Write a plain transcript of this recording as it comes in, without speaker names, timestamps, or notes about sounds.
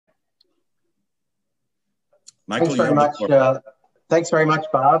Michael, you have the floor. Thanks very much,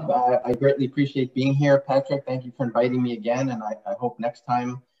 Bob. I greatly appreciate being here. Patrick, thank you for inviting me again, and I hope next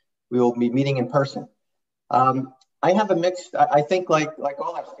time we will be meeting in person. I have a mixed, I think like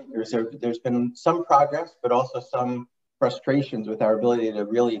all our speakers, there's been some progress, but also some frustrations with our ability to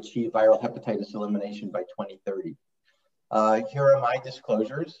really achieve viral hepatitis elimination by 2030. Here are my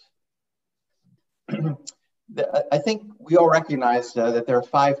disclosures. I think we all recognize that there are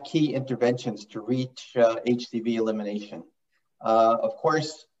 5 key interventions to reach HCV elimination. Of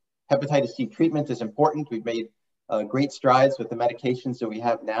course, hepatitis C treatment is important. We've made great strides with the medications that we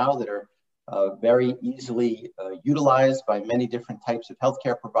have now that are very easily utilized by many different types of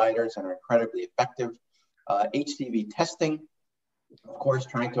healthcare providers and are incredibly effective. HCV testing, of course,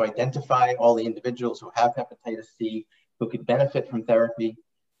 trying to identify all the individuals who have hepatitis C who could benefit from therapy.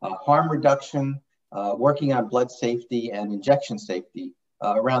 Harm reduction, working on blood safety and injection safety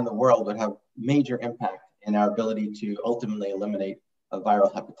around the world would have major impact in our ability to ultimately eliminate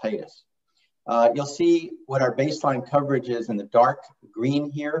viral hepatitis. You'll see what our baseline coverage is in the dark green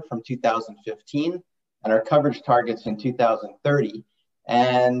here from 2015 and our coverage targets in 2030.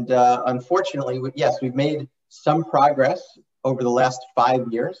 And unfortunately, yes, we've made some progress over the last 5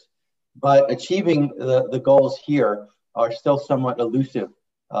 years, but achieving the goals here are still somewhat elusive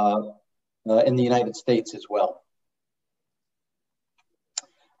in the United States as well.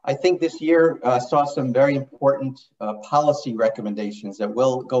 I think this year saw some very important policy recommendations that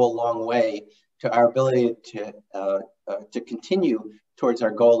will go a long way to our ability to continue towards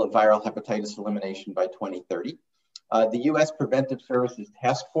our goal of viral hepatitis elimination by 2030. The U.S. Preventive Services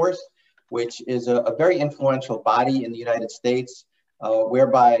Task Force, which is a very influential body in the United States,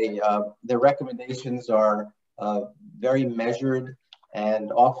 whereby their recommendations are very measured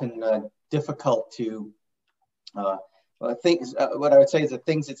and often difficult to what I would say is that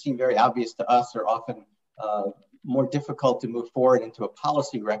things that seem very obvious to us are often more difficult to move forward into a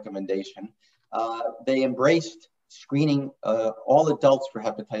policy recommendation. They embraced screening all adults for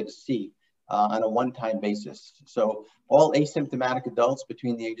hepatitis C on a one-time basis. So all asymptomatic adults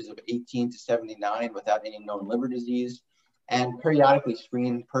between the ages of 18 to 79 without any known liver disease, and periodically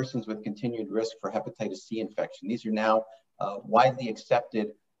screen persons with continued risk for hepatitis C infection. These are now widely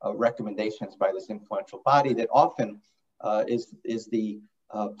accepted recommendations by this influential body that often is the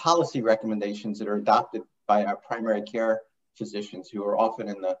policy recommendations that are adopted by our primary care physicians who are often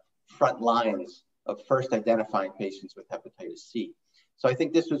in the front lines of first identifying patients with hepatitis C. So I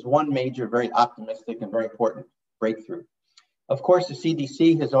think this was one major, very optimistic and very important breakthrough. Of course, the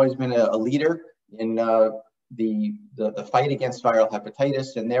CDC has always been a leader in the fight against viral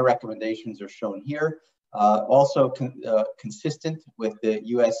hepatitis, and their recommendations are shown here. Also consistent with the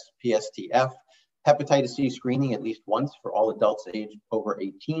USPSTF, hepatitis C screening at least once for all adults aged over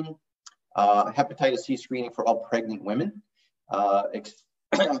 18, hepatitis C screening for all pregnant women.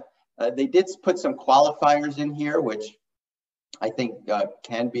 They did put some qualifiers in here, which I think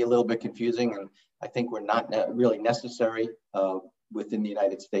can be a little bit confusing, and I think were not really necessary within the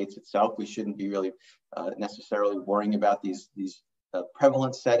United States itself. We shouldn't be really necessarily worrying about these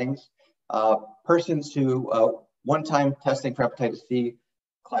prevalence settings. Persons who, one-time testing for hepatitis C,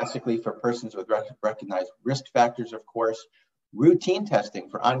 classically for persons with recognized risk factors, of course. Routine testing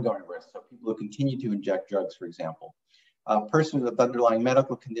for ongoing risk, so people who continue to inject drugs, for example. Persons with underlying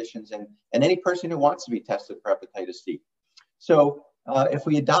medical conditions, and any person who wants to be tested for hepatitis C. So if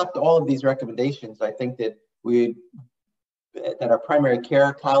we adopt all of these recommendations, I think that our primary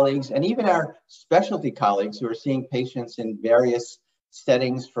care colleagues and even our specialty colleagues who are seeing patients in various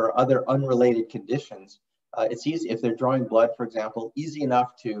settings for other unrelated conditions, it's easy, if they're drawing blood, for example, easy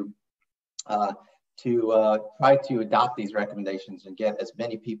enough to try to adopt these recommendations and get as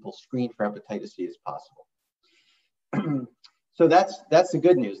many people screened for hepatitis C as possible. So that's the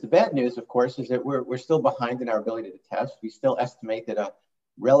good news. The bad news, of course, is that we're still behind in our ability to test. We still estimate that a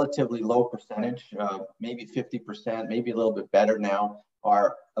relatively low percentage, maybe 50%, maybe a little bit better now,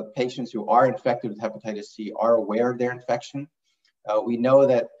 are of patients who are infected with hepatitis C are aware of their infection. We know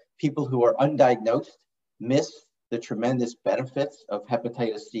that people who are undiagnosed miss the tremendous benefits of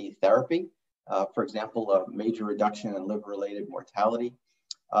hepatitis C therapy. For example, a major reduction in liver-related mortality.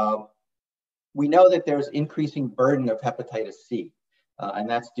 We know that there's increasing burden of hepatitis C, and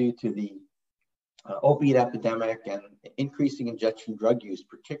that's due to the opiate epidemic and increasing injection drug use,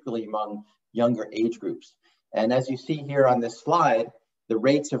 particularly among younger age groups. And as you see here on this slide, the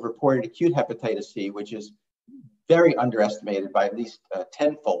rates of reported acute hepatitis C, which is very underestimated by at least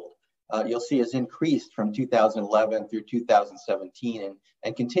tenfold, you'll see has increased from 2011 through 2017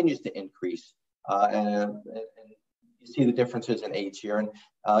 and continues to increase. And you see the differences in age here. And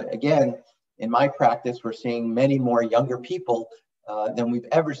again, in my practice, we're seeing many more younger people than we've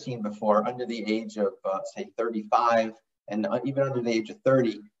ever seen before, under the age of, say, 35, and even under the age of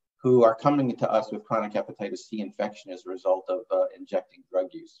 30, who are coming to us with chronic hepatitis C infection as a result of injecting drug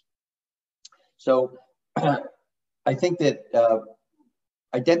use. So I think that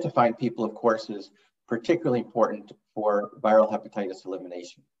identifying people, of course, is particularly important for viral hepatitis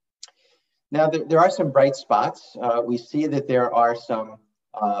elimination. Now, there are some bright spots. We see that there are some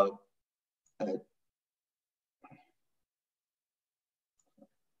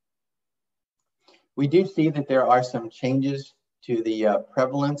we do see that there are some changes to the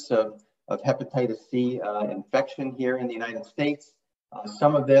prevalence of hepatitis C infection here in the United States.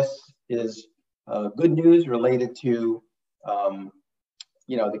 Some of this is good news related to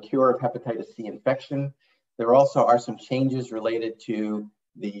the cure of hepatitis C infection. There also are some changes related to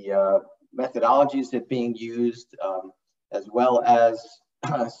the methodologies that are being used, as well as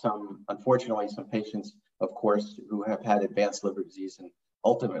unfortunately, some patients, of course, who have had advanced liver disease and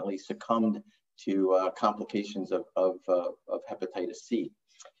ultimately succumbed to complications of hepatitis C.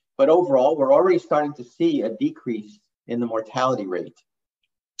 But overall, we're already starting to see a decrease in the mortality rate.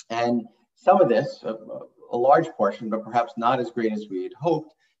 And some of this, a large portion, but perhaps not as great as we had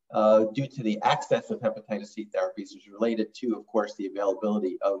hoped, due to the access of hepatitis C therapies, is related to, of course, the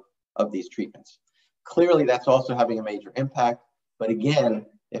availability of these treatments. Clearly, that's also having a major impact. But again,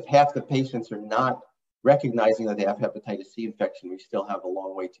 if half the patients are not recognizing that they have hepatitis C infection, we still have a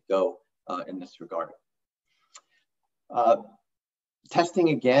long way to go in this regard. Testing,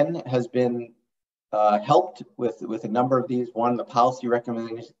 again, has been helped with a number of these. One, the policy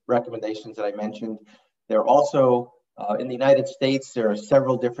recommendations that I mentioned. There are also, in the United States, there are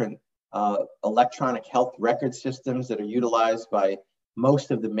several different electronic health record systems that are utilized by most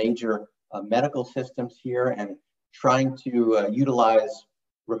of the major medical systems here, and trying to utilize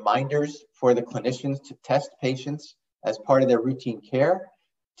reminders for the clinicians to test patients as part of their routine care,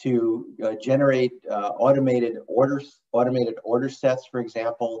 to generate automated order sets, for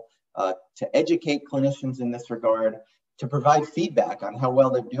example, to educate clinicians in this regard, to provide feedback on how well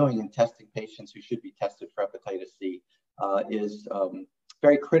they're doing in testing patients who should be tested for hepatitis C, is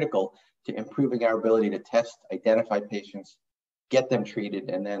very critical to improving our ability to test, identify patients, get them treated,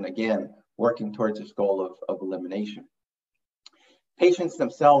 and then again, working towards this goal of elimination. Patients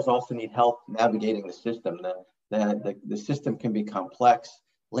themselves also need help navigating the system. The system can be complex,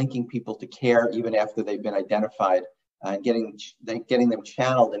 linking people to care even after they've been identified, and getting them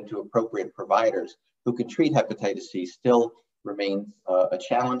channeled into appropriate providers who can treat hepatitis C still remains a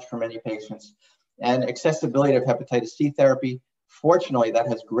challenge for many patients. And accessibility of hepatitis C therapy, fortunately, that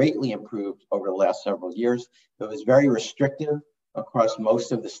has greatly improved over the last several years. It was very restrictive across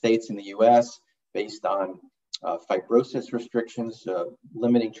most of the states in the US based on fibrosis restrictions,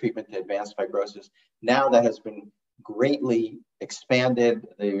 limiting treatment to advanced fibrosis. Now that has been greatly expanded.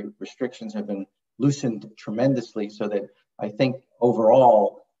 The restrictions have been loosened tremendously, so that I think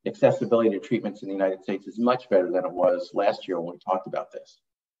overall accessibility to treatments in the United States is much better than it was last year when we talked about this.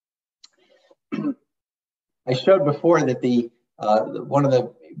 I showed before that one of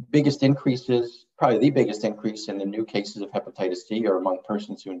the biggest increases, probably the biggest increase in the new cases of hepatitis C are among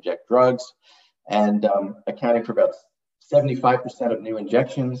persons who inject drugs, and accounting for about 75% of new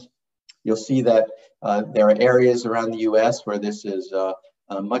injections. You'll see that there are areas around the US where this is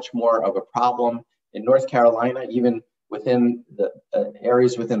much more of a problem. In North Carolina, even within the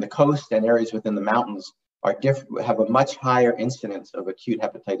areas within the coast and areas within the mountains have a much higher incidence of acute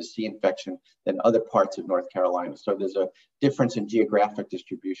hepatitis C infection than other parts of North Carolina. So there's a difference in geographic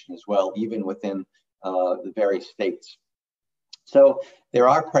distribution as well, even within the various states. So there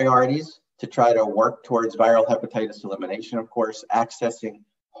are priorities to try to work towards viral hepatitis elimination, of course. Accessing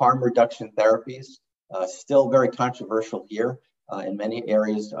harm reduction therapies, still very controversial here in many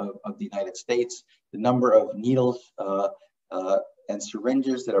areas of the United States. The number of needles and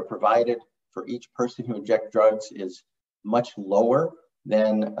syringes that are provided for each person who injects drugs is much lower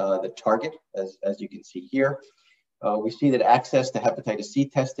than the target, as you can see here. We see that access to hepatitis C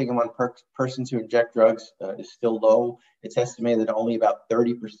testing among persons who inject drugs is still low. It's estimated that only about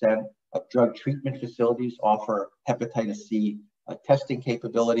 30% of drug treatment facilities offer hepatitis C testing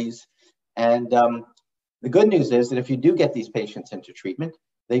capabilities. And the good news is that if you do get these patients into treatment,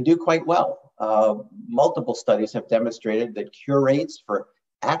 they do quite well. Multiple studies have demonstrated that cure rates for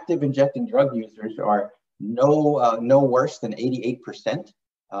active injecting drug users are no worse than 88%,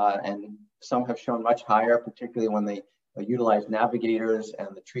 and some have shown much higher, particularly when they utilize navigators and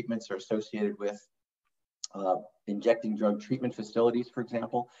the treatments are associated with injecting drug treatment facilities, for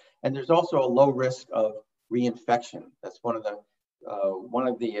example. And there's also a low risk of reinfection. That's one of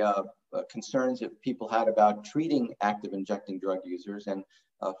the concerns that people had about treating active injecting drug users. And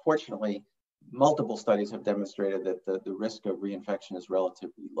fortunately, multiple studies have demonstrated that the risk of reinfection is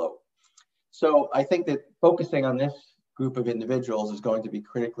relatively low. So I think that focusing on this group of individuals is going to be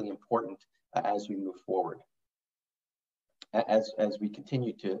critically important as we move forward, as we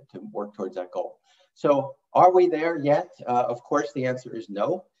continue to work towards that goal. So are we there yet? Of course, the answer is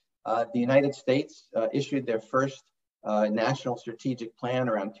no. The United States issued their first national strategic plan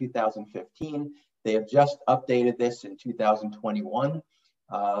around 2015. They have just updated this in 2021,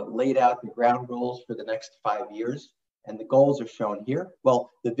 laid out the ground rules for the next 5 years, and the goals are shown here. Well,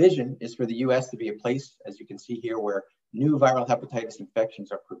 the vision is for the US to be a place, as you can see here, where new viral hepatitis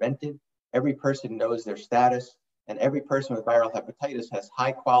infections are prevented. Every person knows their status, and every person with viral hepatitis has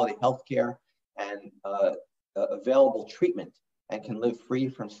high quality healthcare and available treatment and can live free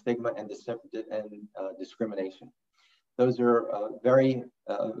from stigma and discrimination. Those are very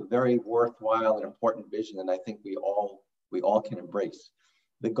worthwhile and important vision, and I think we all can embrace.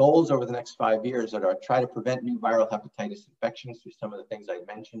 The goals over the next 5 years are to try to prevent new viral hepatitis infections through some of the things I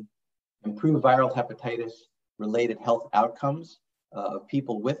mentioned, improve viral hepatitis related health outcomes of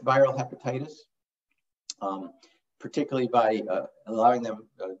people with viral hepatitis, particularly by allowing them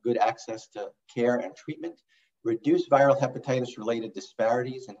good access to care and treatment, reduce viral hepatitis related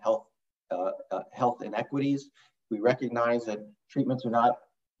disparities and health inequities. We recognize that treatments are not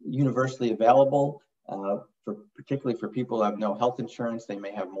universally available, particularly for people who have no health insurance. They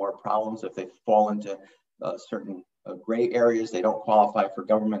may have more problems if they fall into certain gray areas. They don't qualify for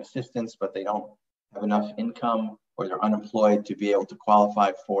government assistance, but they don't have enough income or they're unemployed to be able to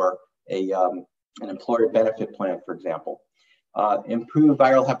qualify for an employer benefit plan, for example. Improve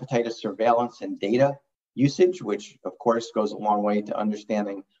viral hepatitis surveillance and data usage, which of course goes a long way to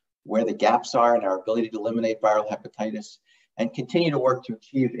understanding where the gaps are in our ability to eliminate viral hepatitis, and continue to work to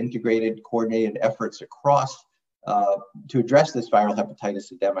achieve integrated, coordinated efforts across, to address this viral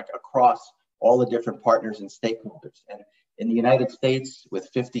hepatitis epidemic across all the different partners and stakeholders. And in the United States, with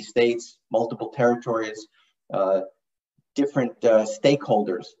 50 states, multiple territories, different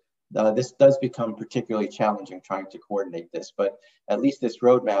stakeholders, this does become particularly challenging trying to coordinate this, but at least this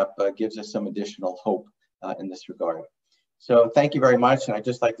roadmap gives us some additional hope in this regard. So thank you very much. And I'd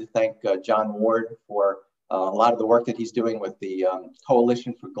just like to thank John Ward for a lot of the work that he's doing with the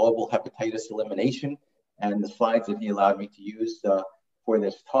Coalition for Global Hepatitis Elimination and the slides that he allowed me to use for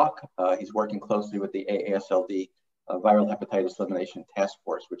this talk. He's working closely with the AASLD Viral Hepatitis Elimination Task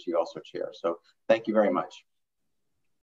Force, which he also chairs. So thank you very much.